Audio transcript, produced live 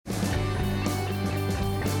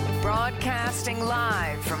Broadcasting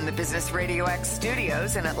live from the Business Radio X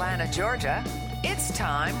studios in Atlanta, Georgia, it's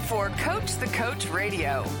time for Coach the Coach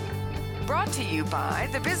Radio. Brought to you by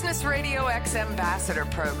the Business Radio X Ambassador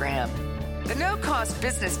Program, the no-cost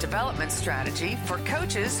business development strategy for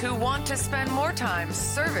coaches who want to spend more time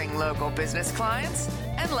serving local business clients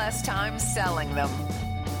and less time selling them.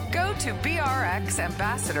 Go to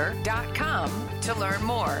brxambassador.com to learn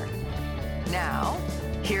more. Now,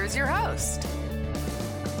 here's your host.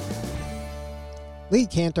 Lee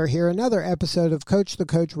Cantor here, another episode of Coach the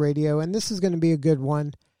Coach Radio, and this is going to be a good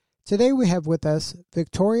one. Today we have with us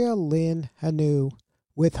Victoria Lynn Hanu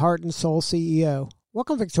with Heart and Soul CEO.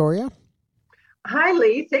 Welcome, Victoria. Hi,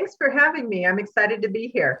 Lee. Thanks for having me. I'm excited to be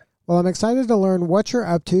here. Well, I'm excited to learn what you're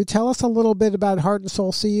up to. Tell us a little bit about Heart and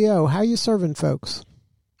Soul CEO. How are you serving folks?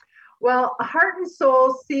 Well, Heart and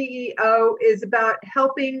Soul CEO is about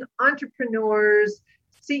helping entrepreneurs,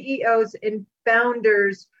 CEOs, and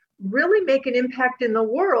founders really make an impact in the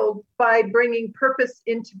world by bringing purpose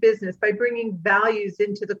into business, by bringing values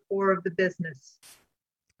into the core of the business.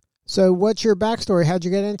 So what's your backstory? How'd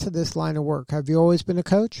you get into this line of work? Have you always been a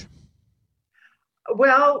coach?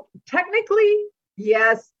 Well, technically,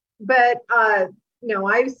 yes, but no,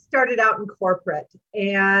 I started out in corporate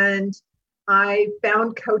and I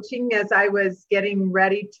found coaching as I was getting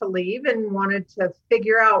ready to leave and wanted to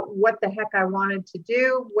figure out what the heck I wanted to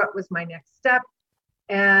do, what was my next step.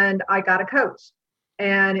 And I got a coach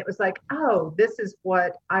and it was like, oh, this is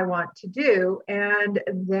what I want to do. And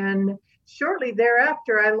then shortly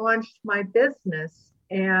thereafter, I launched my business.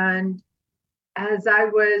 And as I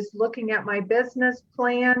was looking at my business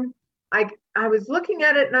plan, I was looking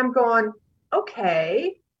at it and I'm going,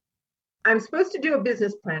 okay, I'm supposed to do a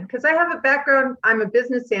business plan because I have a background. I'm a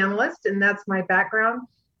business analyst and that's my background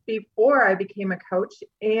before I became a coach.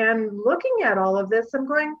 And looking at all of this, I'm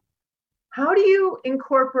going, how do you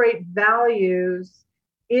incorporate values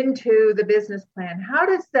into the business plan? How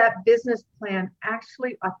does that business plan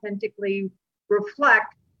actually authentically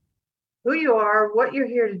reflect who you are, what you're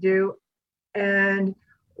here to do, and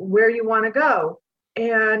where you want to go?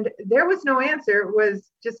 And there was no answer. It was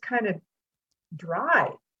just kind of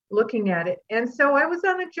dry looking at it. And so I was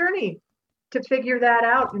on a journey to figure that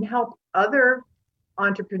out and help other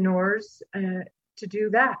entrepreneurs to do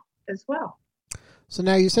that as well. So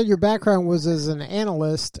now you said your background was as an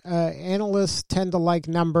analyst. Analysts tend to like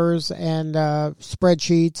numbers and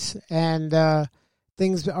spreadsheets, and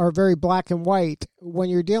things are very black and white. When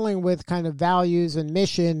you're dealing with kind of values and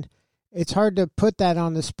mission, it's hard to put that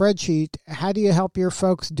on the spreadsheet. How do you help your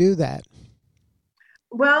folks do that?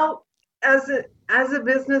 Well, as a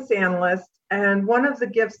business analyst, and one of the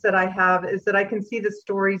gifts that I have is that I can see the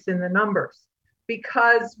stories in the numbers,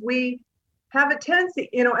 because we have a tendency,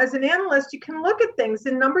 as an analyst, you can look at things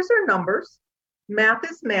and numbers are numbers. Math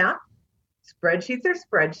is math. Spreadsheets are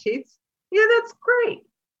spreadsheets. Yeah, that's great.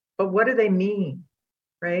 But what do they mean,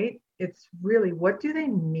 right? It's really, what do they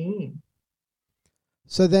mean?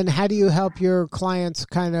 So then how do you help your clients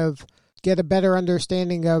kind of get a better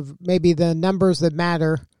understanding of maybe the numbers that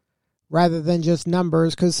matter rather than just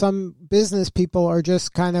numbers? Because some business people are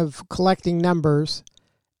just kind of collecting numbers,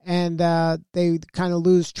 and they kind of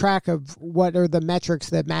lose track of what are the metrics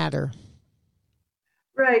that matter.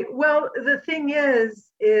 Right. Well, the thing is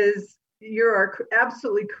you're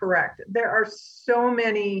absolutely correct. There are so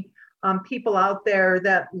many people out there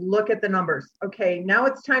that look at the numbers. Okay, now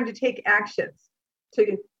it's time to take actions.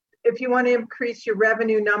 If you want to increase your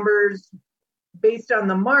revenue numbers based on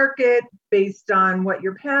the market, based on what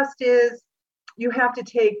your past is, you have to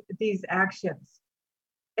take these actions.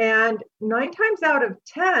 And 9 times out of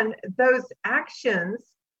 10, those actions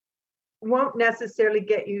won't necessarily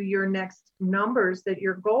get you your next numbers, that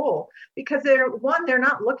your goal, because they're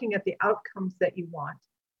not looking at the outcomes that you want.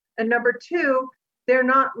 And number 2, they're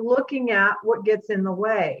not looking at what gets in the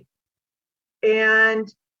way. And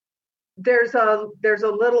there's a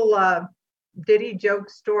little ditty joke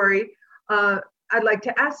story. I'd like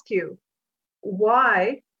to ask you,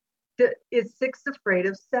 why is 6 afraid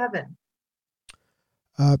of 7?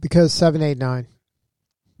 Because 7 ate 9.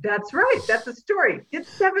 That's right. That's the story. Did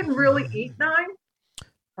 7 really eat 9?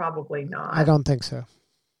 Probably not. I don't think so.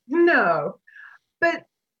 No. But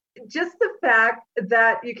just the fact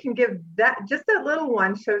that you can give that, just that little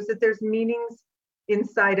one, shows that there's meanings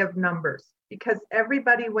inside of numbers. Because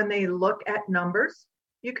everybody, when they look at numbers,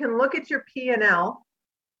 you can look at your P&L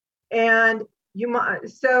and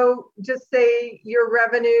so just say your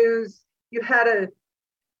revenues, you had a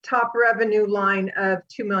top revenue line of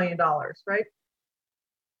 $2 million, right?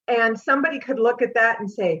 And somebody could look at that and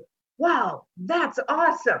say, wow, that's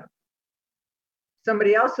awesome.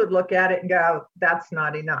 Somebody else would look at it and go, that's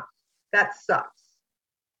not enough. that sucks.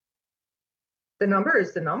 The number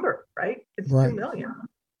is the number, right? It's Right. 2 million.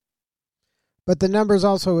 But the number is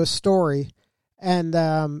also a story. And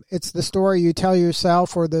it's the story you tell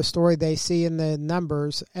yourself or the story they see in the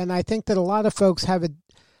numbers. And I think that a lot of folks have a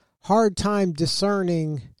hard time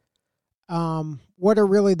discerning what are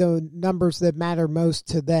really the numbers that matter most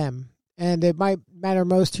to them. And it might matter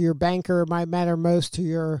most to your banker. It might matter most to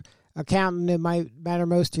your accountant. It might matter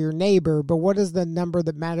most to your neighbor. But what is the number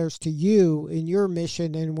that matters to you in your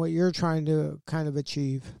mission and what you're trying to kind of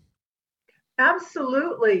achieve?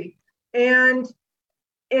 Absolutely. And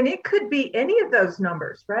it could be any of those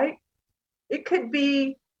numbers, right? It could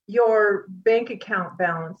be your bank account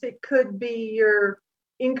balance. It could be your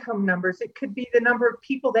income numbers. It could be the number of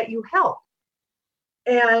people that you help.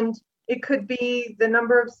 And it could be the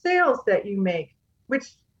number of sales that you make,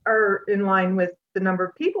 which are in line with the number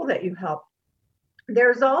of people that you help.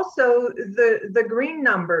 There's also the green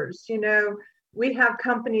numbers. You know, we have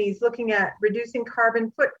companies looking at reducing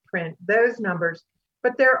carbon footprint, those numbers,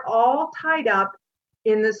 but they're all tied up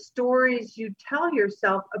in the stories you tell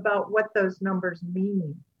yourself about what those numbers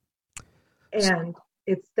mean. And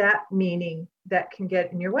it's that meaning that can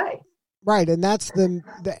get in your way. Right. And that's and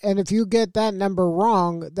if you get that number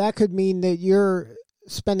wrong, that could mean that you're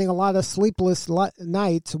spending a lot of sleepless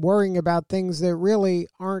nights worrying about things that really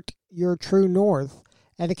aren't your true north.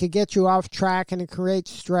 And it can get you off track, and it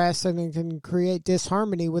creates stress, and it can create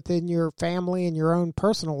disharmony within your family and your own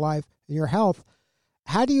personal life and your health.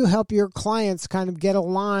 How do you help your clients kind of get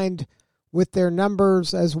aligned with their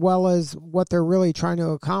numbers as well as what they're really trying to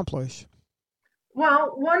accomplish?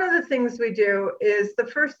 Well, one of the things we do is the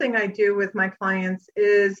first thing I do with my clients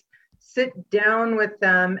is sit down with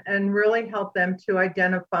them and really help them to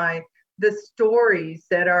identify the stories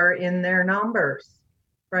that are in their numbers,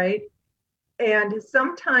 right? And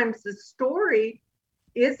sometimes the story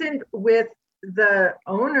isn't with the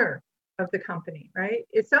owner of the company, right?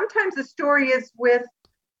 Sometimes the story is with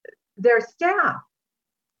their staff.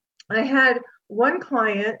 I had one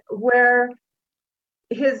client where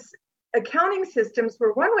his accounting systems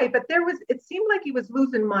were one way, but it seemed like he was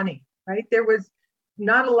losing money, right? There was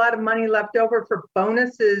not a lot of money left over for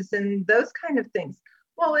bonuses and those kind of things.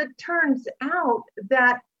 Well, it turns out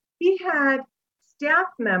that he had staff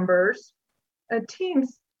members,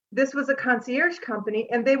 teams. This was a concierge company,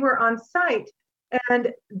 and they were on site,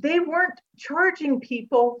 and they weren't charging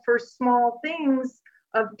people for small things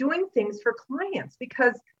of doing things for clients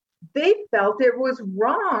because they felt it was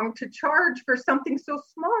wrong to charge for something so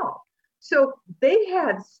small. So they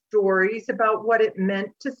had stories about what it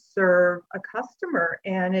meant to serve a customer,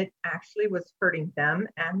 and it actually was hurting them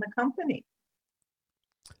and the company.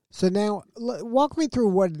 So now walk me through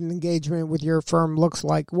what an engagement with your firm looks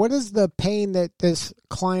like. What is the pain that this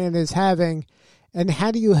client is having, and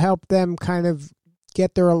how do you help them kind of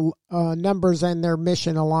get their numbers and their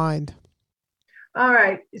mission aligned? All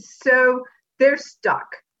right. So they're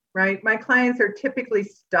stuck, right? My clients are typically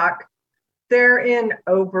stuck. They're in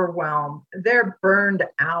overwhelm. They're burned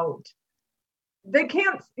out. They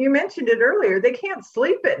can't, you mentioned it earlier, they can't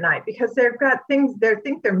sleep at night because they've got things, they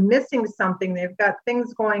think they're missing something. They've got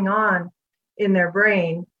things going on in their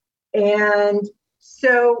brain. And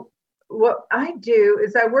so what I do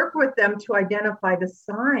is I work with them to identify the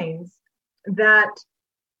signs that,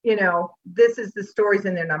 you know, this is the stories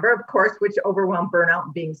in their number, of course, which overwhelm, burnout,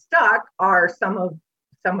 and being stuck are some of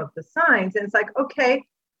the signs. And it's like, okay,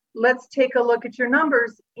 let's take a look at your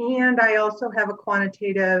numbers. And I also have a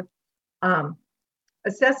quantitative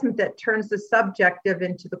assessment that turns the subjective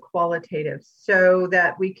into the qualitative so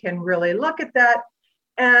that we can really look at that.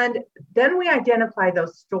 And then we identify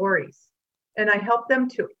those stories. And I help them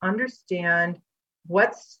to understand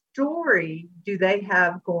what story do they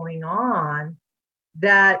have going on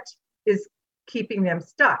that is keeping them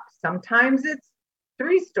stuck. Sometimes it's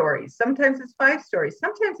 3 stories. Sometimes it's 5 stories.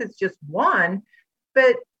 Sometimes it's just one,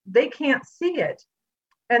 but they can't see it.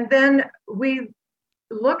 And then we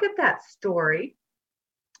look at that story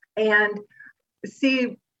and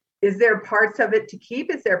see, is there parts of it to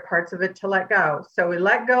keep? Is there parts of it to let go? So we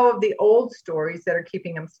let go of the old stories that are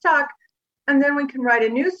keeping them stuck. And then we can write a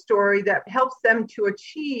new story that helps them to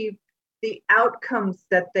achieve the outcomes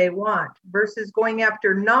that they want versus going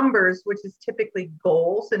after numbers, which is typically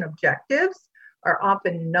goals and objectives are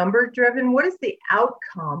often number driven. What is the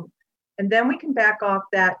outcome? And then we can back off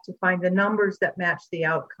that to find the numbers that match the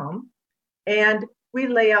outcome. And we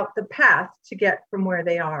lay out the path to get from where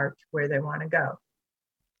they are to where they want to go.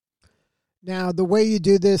 Now, the way you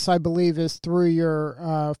do this, I believe, is through your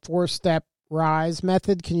 4-step RISE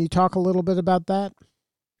method. Can you talk a little bit about that?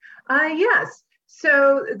 Yes.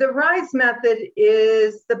 So the RISE method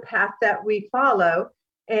is the path that we follow.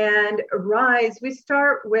 And RISE, we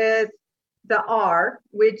start with the R,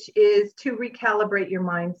 which is to recalibrate your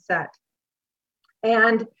mindset.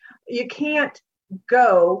 And you can't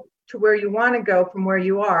go to where you want to go from where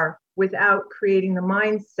you are without creating the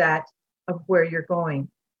mindset of where you're going.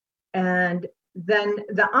 And then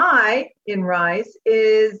the I in RISE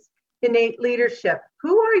is innate leadership.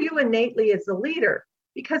 Who are you innately as a leader?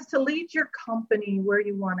 Because to lead your company where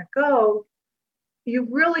you want to go, you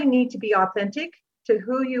really need to be authentic to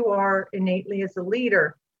who you are innately as a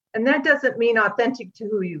leader. And that doesn't mean authentic to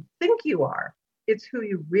who you think you are. It's who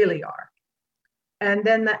you really are. And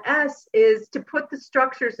then the S is to put the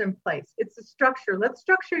structures in place. It's a structure. Let's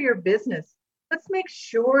structure your business. Let's make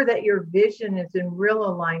sure that your vision is in real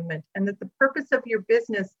alignment and that the purpose of your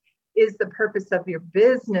business is the purpose of your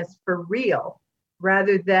business for real,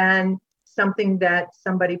 rather than something that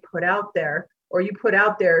somebody put out there or you put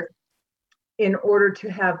out there in order to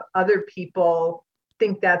have other people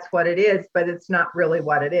think that's what it is, but it's not really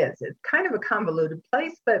what it is. It's kind of a convoluted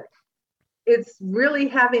place, but it's really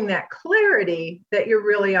having that clarity that you're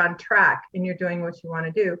really on track and you're doing what you want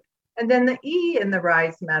to do. And then the E in the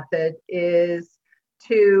RISE method is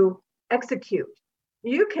to execute.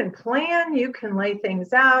 You can plan, you can lay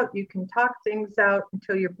things out, you can talk things out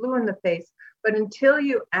until you're blue in the face, but until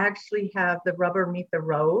you actually have the rubber meet the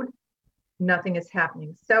road, nothing is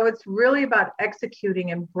happening. So it's really about executing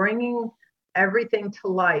and bringing everything to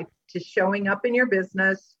life, to showing up in your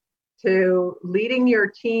business, to leading your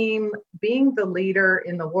team, being the leader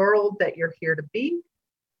in the world that you're here to be.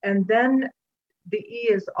 And then the E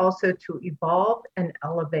is also to evolve and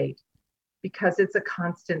elevate, because it's a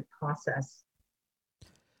constant process.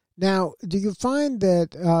 Now, do you find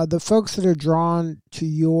that the folks that are drawn to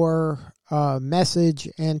your message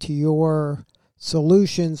and to your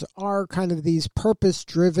solutions are kind of these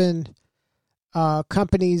purpose-driven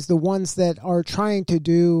companies, the ones that are trying to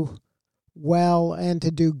do well and to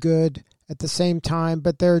do good at the same time,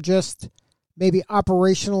 but they're just maybe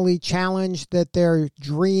operationally challenged, that their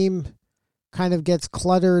dream kind of gets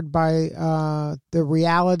cluttered by the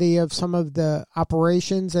reality of some of the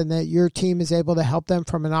operations, and that your team is able to help them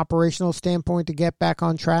from an operational standpoint to get back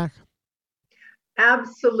on track?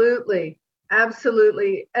 Absolutely.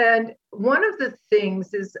 Absolutely. And one of the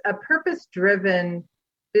things is a purpose-driven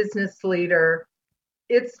business leader,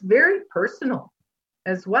 it's very personal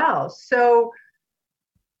as well. So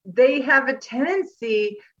they have a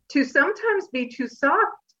tendency to sometimes be too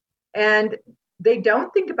soft, and they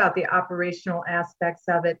don't think about the operational aspects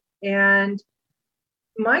of it. And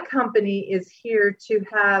my company is here to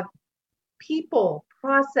have people,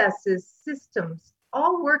 processes, systems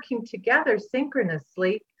all working together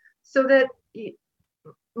synchronously so that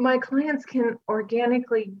my clients can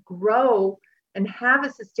organically grow and have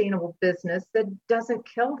a sustainable business that doesn't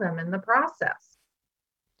kill them in the process.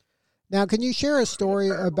 Now, can you share a story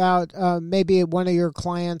about maybe one of your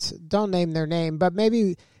clients, don't name their name, but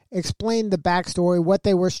maybe explain the backstory, what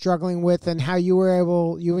they were struggling with, and how you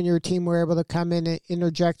and your team were able to come in and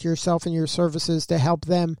interject yourself and your services to help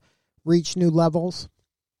them reach new levels?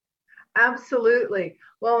 Absolutely.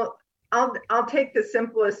 Well, I'll take the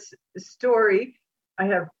simplest story. I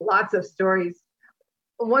have lots of stories.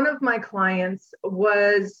 One of my clients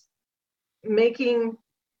was making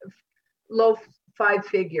low 5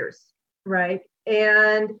 figures, right?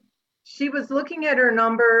 And she was looking at her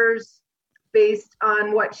numbers based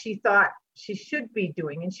on what she thought she should be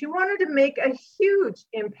doing. And she wanted to make a huge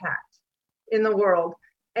impact in the world.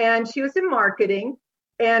 And she was in marketing.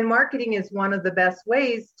 And marketing is one of the best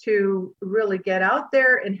ways to really get out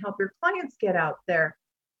there and help your clients get out there.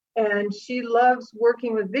 And she loves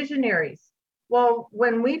working with visionaries. Well,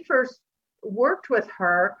 when we first worked with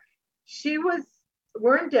her,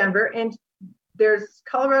 we're in Denver, and there's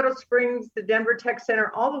Colorado Springs, the Denver Tech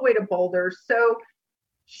Center, all the way to Boulder. So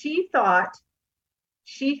she thought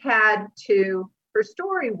she had to, her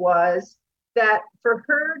story was that for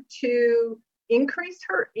her to increase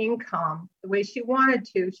her income the way she wanted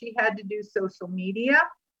to, she had to do social media,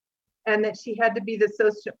 and that she had to be the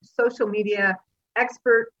social media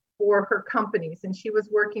expert for her companies. And she was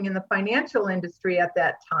working in the financial industry at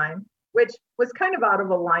that time, which was kind of out of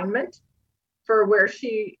alignment for where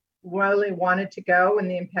she really wanted to go and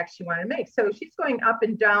the impact she wanted to make. So she's going up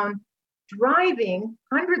and down, driving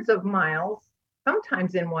hundreds of miles,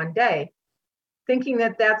 sometimes in one day, thinking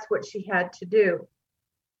that that's what she had to do.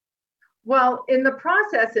 Well, in the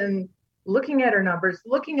process, and looking at her numbers,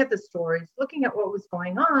 looking at the stories, looking at what was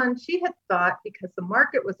going on, she had thought, because the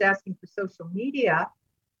market was asking for social media,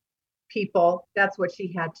 people, that's what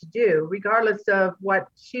she had to do, regardless of what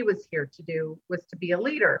she was here to do, was to be a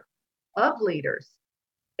leader of leaders.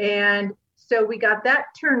 And so we got that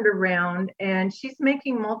turned around, and she's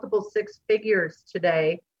making multiple six figures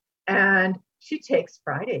today, and she takes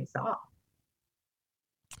Fridays off.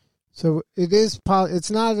 So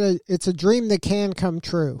it's a dream that can come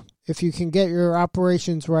true if you can get your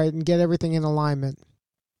operations right and get everything in alignment.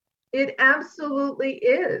 It absolutely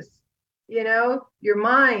is. You know, your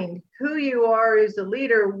mind, who you are as a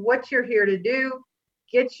leader, what you're here to do,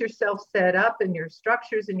 get yourself set up and your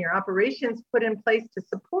structures and your operations put in place to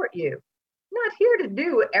support you. Not here to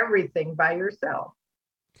do everything by yourself.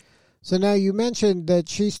 So now you mentioned that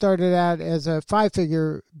she started out as a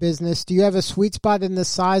 5-figure business. Do you have a sweet spot in the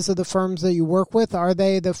size of the firms that you work with? Are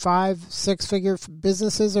they the 5-6-figure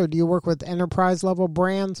businesses, or do you work with enterprise level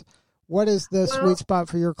brands? What is the sweet spot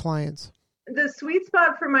for your clients? The sweet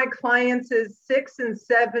spot for my clients is 6 and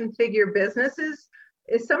 7-figure businesses,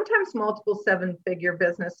 is sometimes multiple 7-figure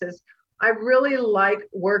businesses. I really like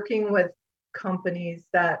working with companies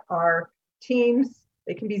that are teams.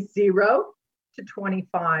 They can be 0 to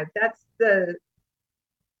 25. That's the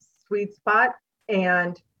sweet spot.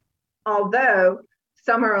 And although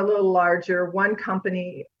some are a little larger, one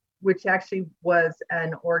company, which actually was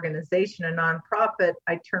an organization, a nonprofit,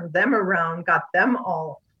 I turned them around, got them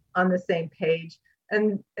all on the same page,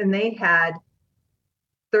 and they had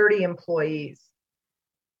 30 employees.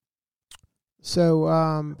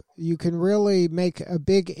 So you can really make a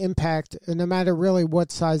big impact no matter really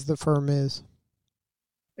what size the firm is.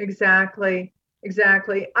 Exactly.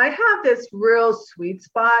 I have this real sweet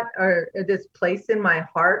spot, or this place in my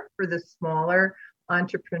heart for the smaller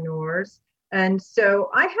entrepreneurs. And so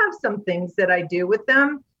I have some things that I do with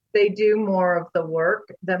them. They do more of the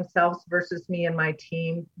work themselves versus me and my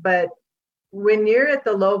team. But when you're at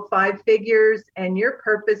the low 5 figures and you're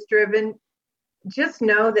purpose driven, just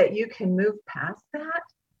know that you can move past that.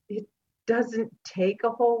 It doesn't take a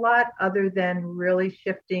whole lot other than really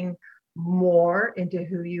shifting more into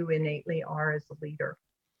who you innately are as a leader.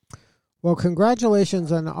 Well,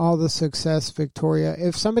 congratulations on all the success, Victoria.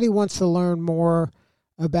 If somebody wants to learn more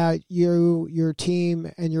about you, your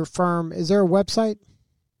team, and your firm, is there a website?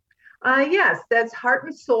 Yes, that's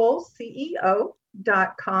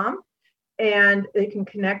heartandsoulceo.com. And they can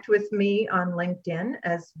connect with me on LinkedIn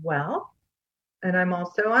as well. And I'm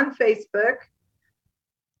also on Facebook.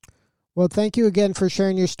 Well, thank you again for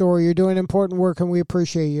sharing your story. You're doing important work, and we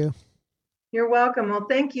appreciate you. You're welcome. Well,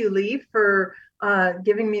 thank you, Lee, for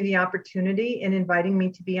giving me the opportunity and inviting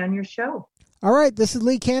me to be on your show. All right, this is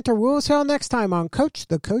Lee Cantor. We'll see you all next time on Coach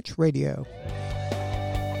the Coach Radio.